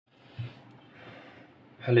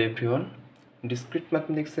Hello everyone, discrete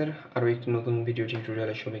ম্যাথমেটিক্সের আরও একটি নতুন ভিডিও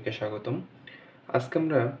টিউটোরিয়ালে সবাইকে স্বাগতম। আজকে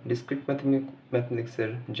আমরা ডিসক্রিট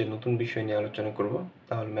ম্যাথমেটিক্সের যে নতুন বিষয় নিয়ে আলোচনা করব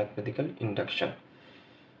তা হল ম্যাথমেটিক্যাল ইন্ডাকশন।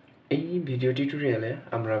 এই ভিডিও টিউটোরিয়ালে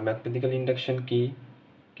আমরা ম্যাথমেটিক্যাল ইন্ডাকশন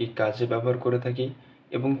কী কাজে ব্যবহার করে থাকি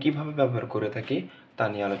এবং কিভাবে ব্যবহার করে থাকি তা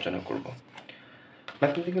নিয়ে আলোচনা করব।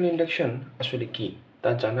 ম্যাথমেটিক্যাল ইন্ডাকশন আসলে কি তা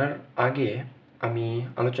জানার আগে আমি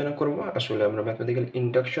আলোচনা করব আসলে আমরা ম্যাথমেটিক্যাল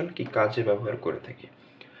ইন্ডাকশন কী কাজে ব্যবহার করে থাকি।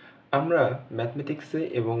 আমরা ম্যাথমেটিক্সে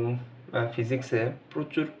এবং ফিজিক্সে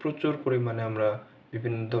প্রচুর পরিমাণে আমরা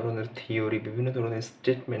বিভিন্ন ধরনের থিওরি, বিভিন্ন ধরনের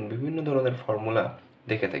স্টেটমেন্ট, বিভিন্ন ধরনের ফর্মুলা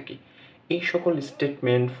দেখে থাকি। এই সকল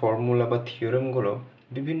স্টেটমেন্ট, ফর্মুলা বা থিওরেমগুলো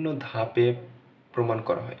বিভিন্ন ধাপে প্রমাণ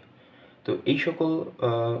করা হয়। তো এই সকল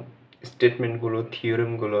স্টেটমেন্টগুলো,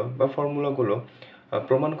 থিওরেমগুলো বা ফর্মুলাগুলো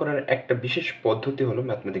প্রমাণ করার একটা বিশেষ পদ্ধতি হলো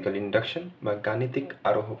ম্যাথমেটিক্যাল ইন্ডাকশন বা গাণিতিক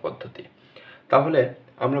আরোহ পদ্ধতি। তাহলে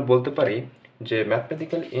আমরা বলতে পারি যে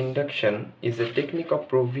mathematical induction is a technique of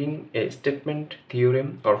proving a statement, theorem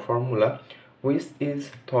or formula which is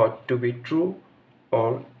thought to be true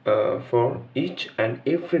or for each and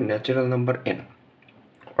every natural number n।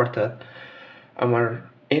 অর্থাৎ আমার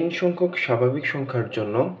n সংখ্যক স্বাভাবিক সংখ্যার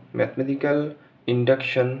জন্য ম্যাথমেটিক্যাল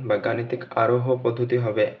ইন্ডাকশন বা গাণিতিক আরোহ পদ্ধতি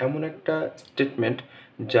হবে এমন একটা স্টেটমেন্ট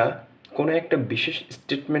যা কোনো একটা বিশেষ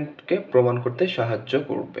স্টেটমেন্টকে প্রমাণ করতে সাহায্য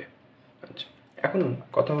করবে। আচ্ছা, এখন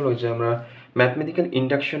কথা হলো যে আমরা ম্যাথমেটিক্যাল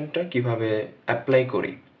ইন্ডাকশনটা কিভাবে অ্যাপ্লাই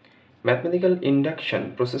করি। ম্যাথমেটিক্যাল ইন্ডাকশন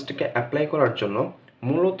প্রসেসটাকে অ্যাপ্লাই করার জন্য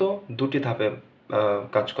মূলত দুটি ধাপে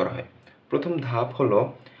কাজ করা হয়। প্রথম ধাপ হলো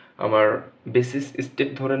আমার বেসিস স্টেপ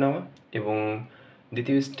ধরে নেওয়া এবং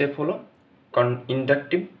দ্বিতীয় স্টেপ হলো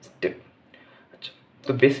ইন্ডাকটিভ স্টেপ। আচ্ছা,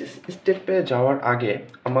 তো বেসিস স্টেপে যাওয়ার আগে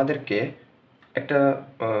আমাদেরকে একটা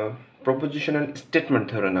প্রপোজিশনাল স্টেটমেন্ট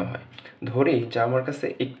ধরে নেওয়া হয়। ধরি যে আমার কাছে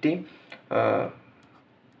একটি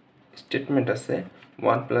স্টেটমেন্ট আছে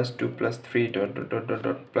 1 + 2 + 3 ...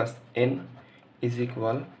 + n is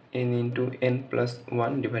equal n into n +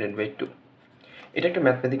 1 divided by 2। এটা একটা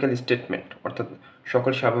ম্যাথমেটিক্যাল স্টেটমেন্ট, অর্থাৎ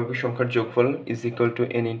সকল স্বাভাবিক সংখ্যার যোগফল is equal to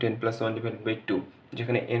n into n + 1 divided by 2,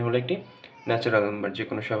 যেখানে n হলো একটি ন্যাচারাল নাম্বার, যে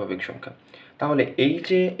কোনো স্বাভাবিক সংখ্যা। তাহলে এই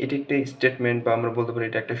যে এটি একটা স্টেটমেন্ট বা আমরা বলতে পারি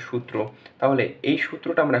এটা একটা সূত্র, তাহলে এই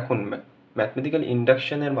সূত্রটা আমরা এখন ম্যাথমেটিক্যাল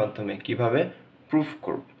ইন্ডাকশনের মাধ্যমে কিভাবে প্রুফ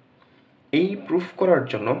করব। এই প্রুফ করার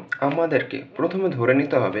জন্য আমাদেরকে প্রথমে ধরে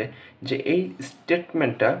নিতে হবে যে এই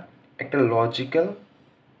স্টেটমেন্টটা একটা লজিক্যাল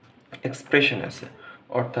এক্সপ্রেশন আছে,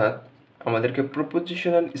 অর্থাৎ আমাদেরকে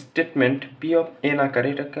propositional statement P of N আকারে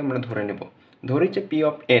এটাকে আমরা ধরে নেব। ধরি যে P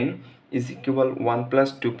of N is equal 1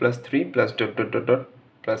 + 2 + 3 +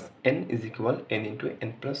 ... n is equal n into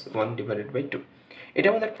n + 1 divided by 2। এটা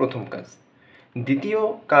আমাদের প্রথম কাজ। দ্বিতীয়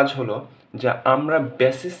কাজ হলো যে আমরা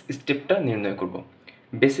বেসিস স্টেপটা নির্ণয় করব।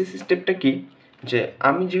 বেসিস স্টেপটা কি, যে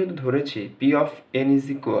আমি যেহেতু ধরেছি P of N is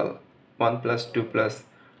equal 1 + 2 +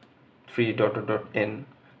 3 ... n,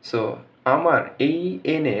 so আমার এই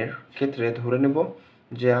n এর ক্ষেত্রে ধরে নেব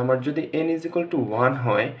যে আমার যদি n ইজ ইকুয়াল টু 1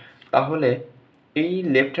 হয়, তাহলে এই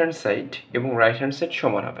লেফট হ্যান্ড সাইড এবং রাইট হ্যান্ড সাইড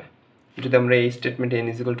সমান হবে। যদি আমরা এই স্টেটমেন্টে n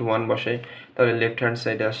ইজ ইকুয়াল টু 1 বসাই, তাহলে লেফট হ্যান্ড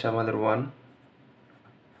সাইডে আসে আমাদের 1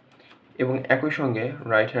 এবং একই সঙ্গে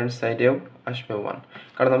রাইট হ্যান্ড সাইডেও আসবে 1,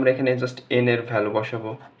 কারণ আমরা এখানে জাস্ট n এর ভ্যালু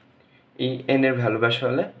বসাবো। এই n এর ভ্যালু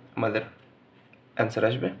বসালে আমাদের অ্যান্সার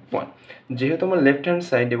আসবে 1। যেহেতু আমার লেফট হ্যান্ড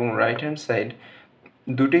সাইড এবং রাইট হ্যান্ড সাইড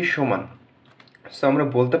দুটোই সমান, সো আমরা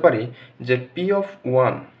বলতে পারি যে পি অফ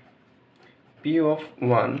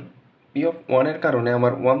ওয়ানের কারণে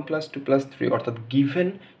আমার 1 + 2 + 3 অর্থাৎ গিভেন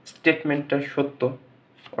স্টেটমেন্টটা সত্য,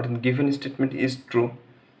 অর্থাৎ given statement is true.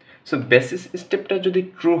 So basis স্টেপটা যদি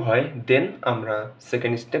ট্রু হয়, দেন আমরা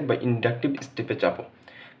সেকেন্ড স্টেপ বা ইন্ডাকটিভ স্টেপে যাব।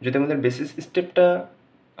 যদি আমাদের বেসিস স্টেপটা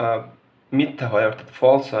মিথ্যা হয়, অর্থাৎ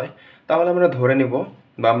ফলস হয়, তাহলে আমরা ধরে নেব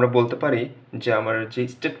বা আমরা বলতে পারি যে আমার যে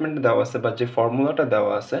স্টেটমেন্ট দেওয়া আছে বা যে ফর্মুলাটা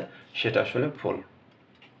দেওয়া আছে সেটা আসলে ভুল।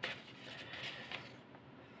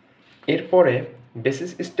 এরপরে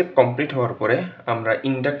বেসিস স্টেপ কমপ্লিট হওয়ার পরে আমরা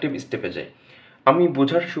ইন্ডাকটিভ স্টেপে যাই। আমি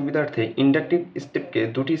বোঝার সুবিধার্থে ইন্ডাকটিভ স্টেপকে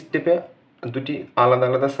দুটি আলাদা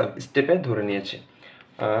আলাদা সাব স্টেপে ধরে নিয়েছি।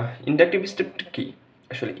 ইন্ডাকটিভ স্টেপটা কি?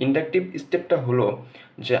 আসলে ইন্ডাকটিভ স্টেপটা হলো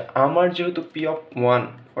যে আমার যেহেতু পি অফ 1,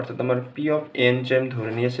 অর্থাৎ আমার পি অফ এন যে আমি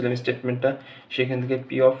ধরে নিয়েছিলাম স্টেটমেন্টটা, সেখান থেকে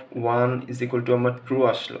P of 1 is equal to আমার ট্রু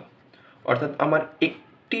আসলো। অর্থাৎ আমার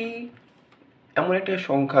একটি এমন একটা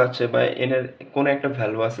সংখ্যা আছে বা এন এর কোনো একটা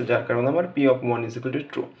ভ্যালু আছে যার কারণে আমার P of 1 is equal to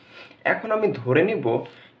true. এখন আমি ধরে নিব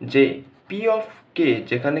যে পি অফ কে,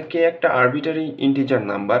 যেখানে কে একটা আরবিটারি ইন্টিজার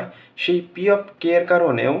নাম্বার, সেই পি অফ কে এর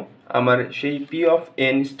কারণেও আমার সেই পি অফ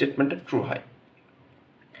এন স্টেটমেন্টটা ট্রু হয়।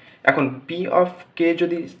 এখন পি অফ কে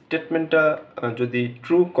যদি স্টেটমেন্টটা যদি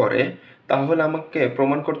ট্রু করে, তাহলে আমাকে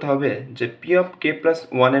প্রমাণ করতে হবে যে পি অফ কে প্লাস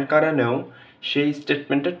ওয়ানের কারণেও সেই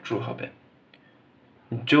স্টেটমেন্টটা ট্রু হবে।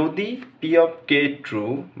 যদি P of K true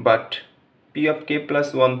but P of k plus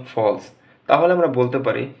one false, তাহলে আমরা বলতে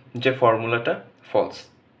পারি যে ফর্মুলাটা ফলস।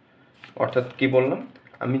 অর্থাৎ কি বললাম,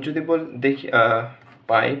 আমি যদি দেখি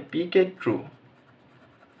পাই পি কে ট্রু,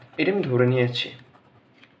 এটা আমি ধরে নিয়েছি।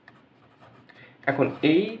 এখন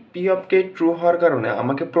এই পি অফ কে ট্রু হওয়ার কারণে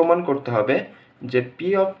আমাকে প্রমাণ করতে হবে যে P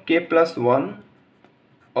of k plus one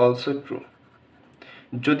also true.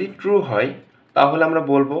 যদি ট্রু হয় তাহলে আমরা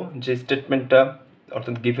বলবো যে স্টেটমেন্টটা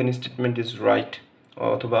অর্থাৎ গিভেন স্টেটমেন্ট ইজ রাইট,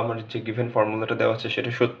 অথবা আমার যে গিভেন ফর্মুলাটা দেওয়া আছে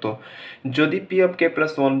সেটা সত্য। যদি P of k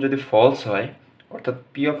plus one যদি ফলস হয়, অর্থাৎ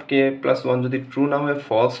P of k plus one যদি ট্রু না হয়ে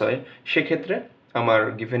ফলস হয়, সেক্ষেত্রে আমার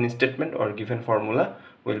given statement or given formula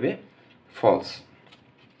will be false.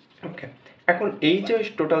 ওকে, এখন এই যে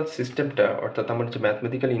টোটাল সিস্টেমটা অর্থাৎ আমার যে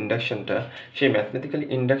ম্যাথমেটিক্যাল ইন্ডাকশনটা, সেই ম্যাথমেটিক্যাল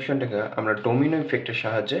ইন্ডাকশনটাকে আমরা ডোমিনো ইফেক্টের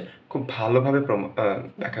সাহায্যে খুব ভালোভাবে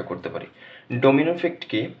ব্যাখ্যা করতে পারি। ডোমিনো ইফেক্ট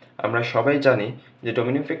কি আমরা সবাই জানি যে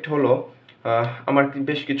ডোমিনো ইফেক্ট হলো আমার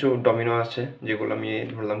বেশ কিছু ডমিনো আছে যেগুলো আমি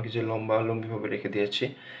ধরলাম কি যে লম্বিভাবে রেখে দিয়েছি।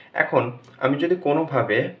 এখন আমি যদি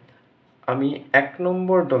কোনোভাবে আমি 1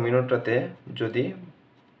 নম্বর ডমিনোটাতে যদি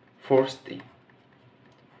ফোর্স দিই,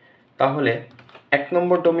 তাহলে 1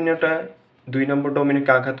 নম্বর ডমিনোটা 2 নম্বর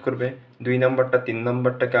ডমিনোকে আঘাত করবে, 2 নম্বরটা 3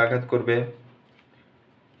 নম্বরটাকে আঘাত করবে,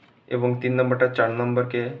 এবং 3 নম্বরটা 4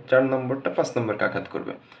 নম্বরকে, 4 নম্বরটা 5 নম্বরকে আঘাত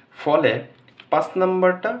করবে। ফলে 5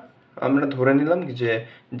 নম্বরটা আমরা ধরে নিলাম যে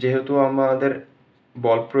যেহেতু আমাদের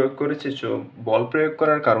বল প্রয়োগ করেছি, বল প্রয়োগ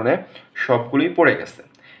করার কারণে সবগুলোই পড়ে গেছে।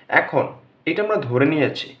 এখন এটা আমরা ধরে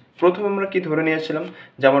নিয়েছি, প্রথমে আমরা কি ধরে নিয়েছিলাম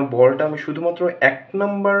যে আমার বলটা আমি শুধুমাত্র 1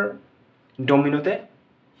 নম্বর ডমিনোতে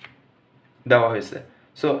দেওয়া হয়েছে।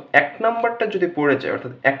 সো 1 নাম্বারটা যদি পড়ে যায়,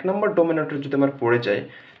 অর্থাৎ 1 নম্বর ডোমিনোটা যদি আমার পড়ে যায়,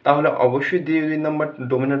 তাহলে অবশ্যই 2 নম্বর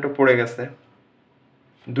ডোমিনোটা পড়ে গেছে।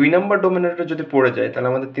 2 নম্বর ডোমিনোটা যদি পড়ে যায় তাহলে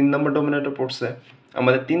আমাদের 3 নম্বর ডোমিনোটা পড়ছে,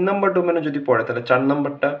 আমাদের 3 নম্বর ডোমিনো যদি পড়ে তাহলে 4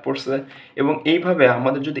 নম্বরটা পড়ছে, এবং এইভাবে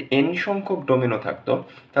আমাদের যদি n সংখ্যক ডোমিনো থাকতো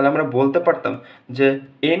তাহলে আমরা বলতে পারতাম যে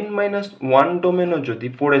n-1 ডোমিনো যদি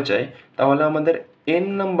পড়ে যায় তাহলে আমাদের n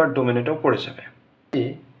নাম্বার ডোমিনোটাও পড়ে যাবে।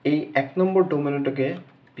 এই 1 নম্বর ডোমিনোটাকে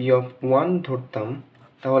পি অফ 1 ধরতাম,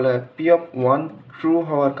 তাহলে পি অফ 1 ট্রু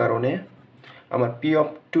হওয়ার কারণে আমার পি অফ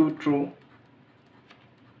 2 ট্রু,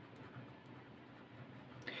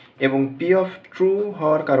 এবং পি অফ ট্রু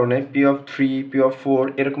হওয়ার কারণে পি অফ 3, পি অফ 4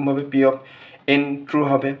 এরকমভাবে পি অফ n ট্রু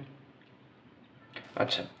হবে।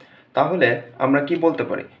 আচ্ছা, তাহলে আমরা কি বলতে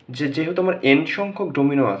পারি যে যেহেতু আমার n সংখ্যক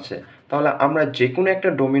ডোমিনো আছে, তাহলে আমরা যে কোনো একটা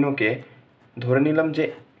ডোমিনোকে ধরে নিলাম যে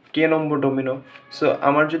কে নম্বর ডোমিনো। সো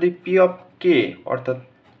আমার যদি পি অফ কে অর্থাৎ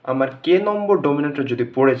আমার কে নম্বর ডোমিনোটা যদি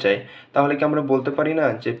পড়ে যায়, তাহলে কি আমরা বলতে পারি না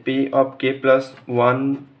যে পি অফ কে প্লাস 1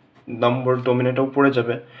 নম্বর ডোমিনোটাও পড়ে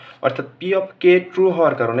যাবে। অর্থাৎ পি অফ কে ট্রু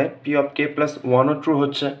হওয়ার কারণে P of k plus 1ও true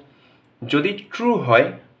হচ্ছে। যদি ট্রু হয়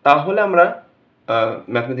তাহলে আমরা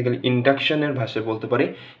ম্যাথমেটিক্যাল ইন্ডাকশনের ভাষায় বলতে পারি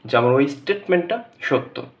যে আমার ওই স্টেটমেন্টটা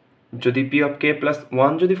সত্য। যদি পি অফ কে প্লাস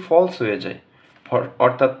 1 যদি ফলস হয়ে যায়,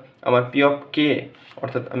 অর্থাৎ আমার পি অফ কে,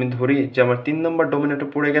 অর্থাৎ আমি ধরি যে আমার 3 নম্বর ডোমিনোটা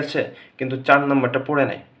পড়ে গেছে কিন্তু 4 নম্বরটা পড়ে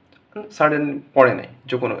নাই, সাডেন পড়ে নাই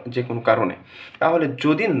যে কোনো কারণে, তাহলে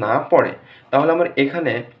যদি না পড়ে তাহলে আমার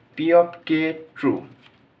এখানে P of K true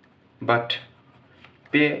but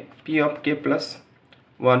P of k plus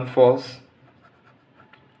 1 false.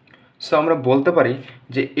 So আমরা বলতে পারি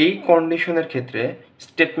যে এই কন্ডিশনের ক্ষেত্রে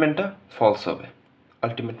স্টেটমেন্টটা ফলস হবে,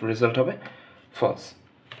 আলটিমেট রেজাল্ট হবে ফলস।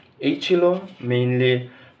 এই ছিল মেইনলি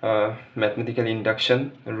ম্যাথমেটিক্যাল ইন্ডাকশন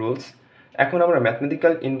রুলস। এখন আমরা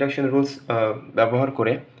ম্যাথমেটিক্যাল ইন্ডাকশন রুলস ব্যবহার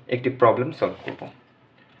করে একটি প্রবলেম সলভ করব।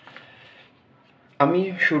 আমি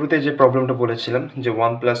শুরুতে যে প্রবলেমটা বলেছিলাম যে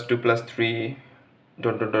 1 + 2 + 3 ...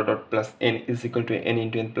 plus n is equal to n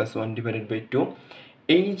into n plus 1 divided by 2,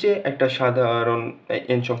 এই যে একটা সাধারণ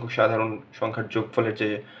n সংখ্যক সাধারণ সংখ্যার যোগফলের যে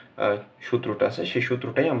সূত্রটা আছে সেই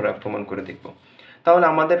সূত্রটাই আমরা প্রমাণ করে দেখব। তাহলে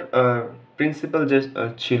আমাদের প্রিন্সিপাল যে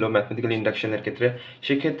ছিল ম্যাথমেটিক্যাল ইন্ডাকশনের ক্ষেত্রে,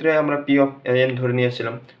 সেক্ষেত্রে আমরা পি অফ n ধরে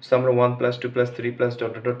নিয়েছিলাম। সো আমরা 1 + 2 + 3 +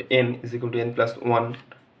 ... n is equal to n plus 1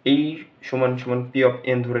 এই সমান সমান পি অফ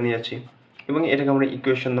n ধরে নিয়েছি, এবং এটাকে আমরা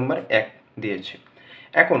ইকুয়েশন নাম্বার 1 দিয়েছি।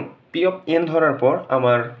 এখন পি অফ n ধরার পর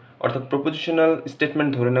আমার, অর্থাৎ প্রপোজিশনাল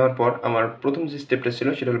স্টেটমেন্ট ধরে নেওয়ার পর আমার প্রথম যে স্টেপটা ছিল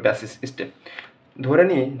সেটা হলো বেসিস স্টেপ। ধরে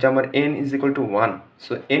নিই যে আমার n is equal to 1।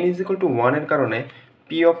 So n is equal to 1 এর কারণে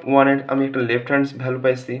পি অফ 1 এর আমি একটা লেফট হ্যান্ড ভ্যালু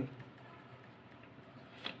পাইছি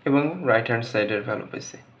এবং রাইট হ্যান্ড সাইডের ভ্যালু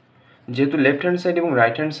পাইছি। যেহেতু লেফট হ্যান্ড সাইড এবং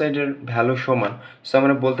রাইট হ্যান্ড সাইডের ভ্যালু সমান, সো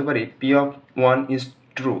আমরা বলতে পারি P of 1 is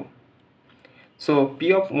true. So P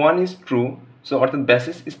of 1 is true, so অর্থাৎ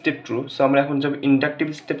বেসিস স্টেপ ট্রু। সো আমরা এখন যাব ইন্ডাকটিভ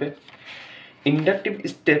স্টেপে। ইন্ডাকটিভ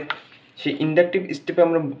স্টেপ সেই ইন্ডাকটিভ স্টেপে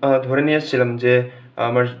আমরা ধরে নিয়ে এসেছিলাম যে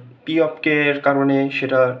আমার পি অফ কে এর কারণে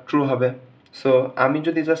সেটা ট্রু হবে। সো আমি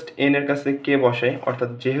যদি জাস্ট এন এর কাছে কে বসাই, অর্থাৎ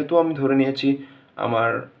যেহেতু আমি ধরে নিয়েছি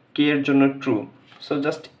আমার কে এর জন্য ট্রু, সো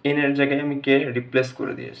জাস্ট এন এর জায়গায় আমি কে রিপ্লেস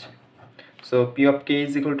করে দিয়েছি। So P of K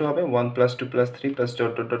is equal to হবে 1 + 2 + 3 +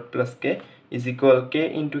 dot dot dot plus K is equal K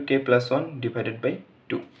into k plus 1 divided by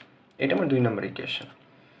 2। এটা আমার 2 নম্বর ইকুয়েশন।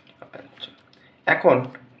 আচ্ছা, এখন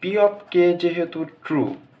পি অফ কে যেহেতু ট্রু,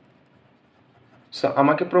 সো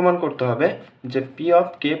আমাকে প্রমাণ করতে হবে যে P of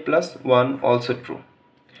k plus 1 also true.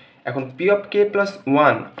 এখন পি অফ কে প্লাস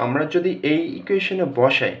 1 আমরা যদি এই ইকুয়েশনে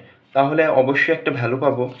বসাই তাহলে অবশ্যই একটা ভ্যালু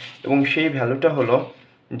পাবো, এবং সেই ভ্যালুটা হলো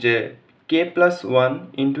যে k plus 1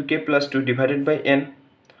 into k plus 2 divided by N.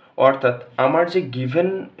 অর্থাৎ আমার যে গিভেন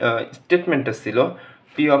স্টেটমেন্টটা ছিল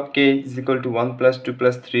P of K is equal to 1 + 2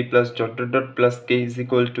 + 3 + dot dot dot plus K is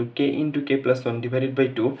equal to K into k plus 1 divided by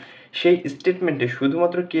 2, সেই স্টেটমেন্টে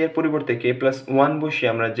শুধুমাত্র কে এর পরিবর্তে কে প্লাস 1 বসিয়ে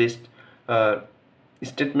আমরা যে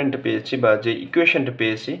স্টেটমেন্টটা পেয়েছি বা যে ইকুয়েশনটা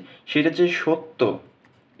পেয়েছি সেটা যে সত্য,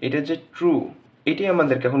 এটা যে ট্রু, এটি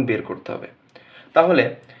আমাদেরকে এখন বের করতে হবে। তাহলে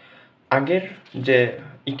আগের যে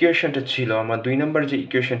ইকুয়েশনটা ছিল, আমার 2 নম্বর যে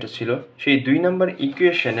ইকুয়েশনটা ছিল, সেই 2 নম্বর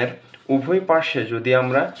ইকুয়েশনের উভয় পার্শ্বে যদি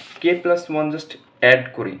আমরা কে প্লাস 1 জাস্ট অ্যাড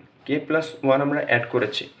করি, কে প্লাস 1 আমরা অ্যাড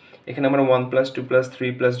করেছি, এখানে আমরা 1 + 2 +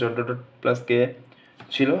 3 + ডট ডট ডট প্লাস কে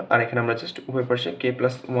ছিল, আর এখানে আমরা জাস্ট উভয় পার্শ্বে কে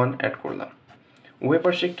প্লাস 1 অ্যাড করলাম। উভয়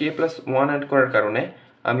পার্শ্বে কে প্লাস 1 অ্যাড করার কারণে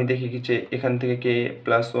আমি দেখি কি যে এখান থেকে k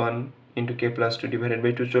plus 1 into k plus 2 divided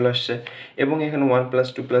by 2 চলে আসছে, এবং এখানে 1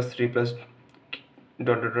 + 2 + 3 +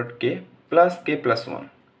 dot dot dot k plus k plus 1।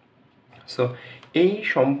 So এই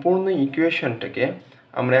সম্পূর্ণ ইকুয়েশনটাকে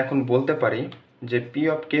আমরা এখন বলতে পারি যে পি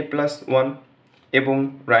অফ কে প্লাস 1, এবং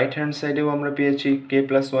রাইট হ্যান্ড সাইডেও আমরা পেয়েছি k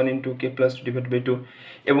plus 1 into k plus 2 divide by 2,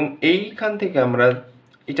 এবং এইখান থেকে আমরা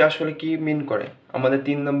এটা আসলে কি মিন করে আমাদের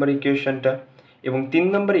 3 নম্বর ইকুয়েশনটা, এবং 3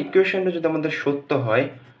 নম্বর ইকুয়েশনটা যদি আমাদের সত্য হয়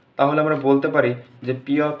তাহলে আমরা বলতে পারি যে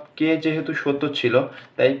পি অফ কে যেহেতু সত্য ছিল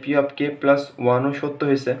তাই পি অফ কে প্লাস 1ও সত্য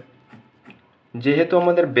হয়েছে। যেহেতু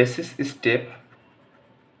আমাদের বেসিস স্টেপ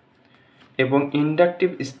এবং ইন্ডাকটিভ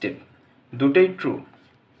স্টেপ দুটোই ট্রু,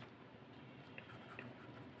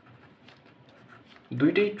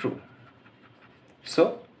 সো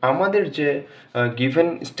আমাদের যে গিভেন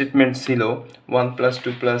স্টেটমেন্ট ছিল 1 +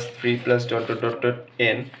 2 + 3 + dot dot dot dot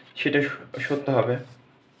N, সেটা সত্য হবে।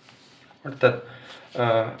 অর্থাৎ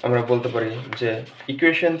আমরা বলতে পারি যে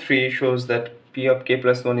equation 3 shows that p of k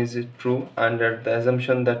plus 1 is true under the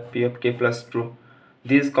assumption that p of k plus true.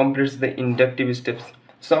 This completes the inductive steps.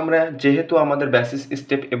 So আমরা যেহেতু আমাদের বেসিস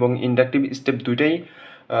স্টেপ এবং ইন্ডাকটিভ স্টেপ দুটোই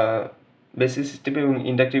বেসিস স্টেপ এবং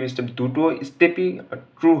ইন্ডাকটিভ স্টেপ দুটো স্টেপই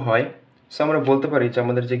true হয়, so আমরা বলতে পারি যে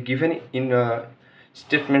আমাদের যে গিভেন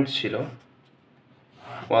স্টেটমেন্ট ছিল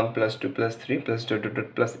 1 + 2 + 3 + dot dot dot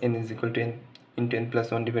plus n is equal to n into n plus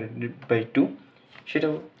 1 divided by 2,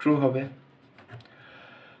 সেটাও ট্রু হবে।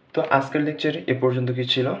 তো আজকের লেকচার এ পর্যন্ত কি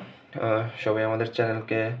ছিল। সবাই আমাদের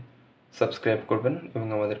চ্যানেলকে সাবস্ক্রাইব করবেন এবং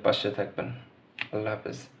আমাদের পাশে থাকবেন। আল্লাহ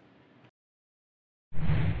হাফেজ।